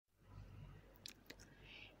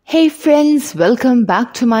Hey friends, welcome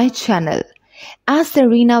back to my channel. As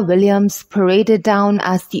Serena Williams paraded down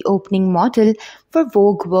as the opening model for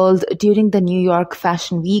Vogue World during the New York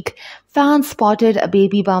Fashion Week, fans spotted a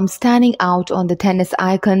baby bump standing out on the tennis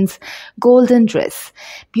icon's golden dress.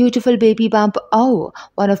 Beautiful baby bump, oh,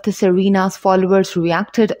 one of the Serena's followers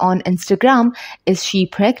reacted on Instagram, is she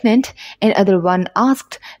pregnant? Another one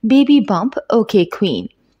asked, baby bump, okay queen.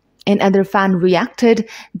 Another fan reacted.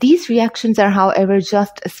 These reactions are, however,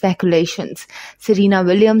 just speculations. Serena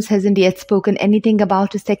Williams hasn't yet spoken anything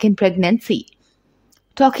about a second pregnancy.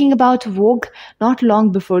 Talking about Vogue, not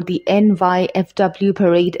long before the NYFW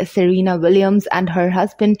parade, Serena Williams and her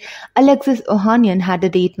husband Alexis Ohanian had a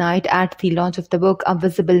date night at the launch of the book A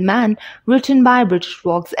Visible Man, written by British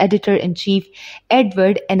Vogue's editor-in-chief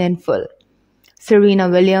Edward Enninful. Serena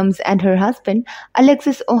Williams and her husband,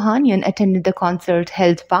 Alexis Ohanian, attended the concert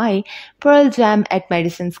held by Pearl Jam at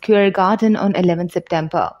Madison Square Garden on 11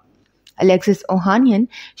 September. Alexis Ohanian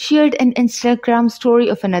shared an Instagram story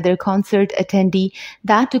of another concert attendee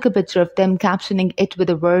that took a picture of them, captioning it with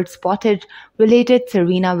the words "spotted," related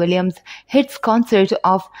Serena Williams' hits concert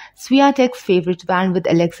of Swiatek's favorite band with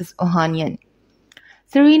Alexis Ohanian.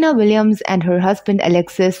 Serena Williams and her husband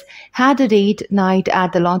Alexis had a date night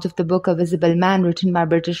at the launch of the book A Visible Man, written by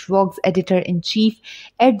British Vogue's editor-in-chief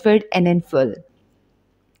Edward Enninful.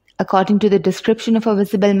 According to the description of A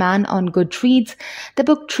Visible Man on Goodreads, the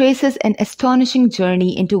book traces an astonishing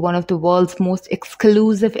journey into one of the world's most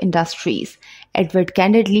exclusive industries. Edward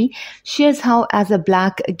candidly shares how, as a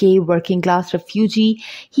black, gay, working-class refugee,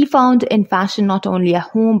 he found in fashion not only a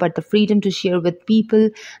home but the freedom to share with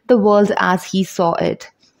people the world as he saw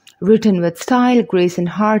it. Written with style, grace and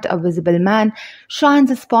heart, A Visible Man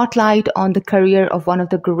shines a spotlight on the career of one of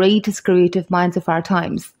the greatest creative minds of our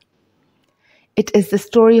times. It is the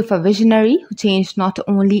story of a visionary who changed not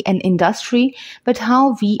only an industry, but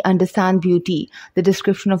how we understand beauty. The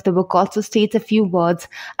description of the book also states a few words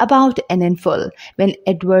about Enninful. When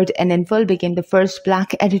Edward Enninful became the first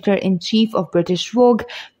black editor-in-chief of British Vogue,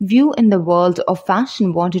 View in the world of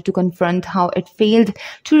fashion wanted to confront how it failed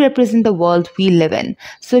to represent the world we live in.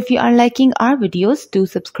 So if you are liking our videos, do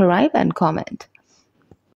subscribe and comment.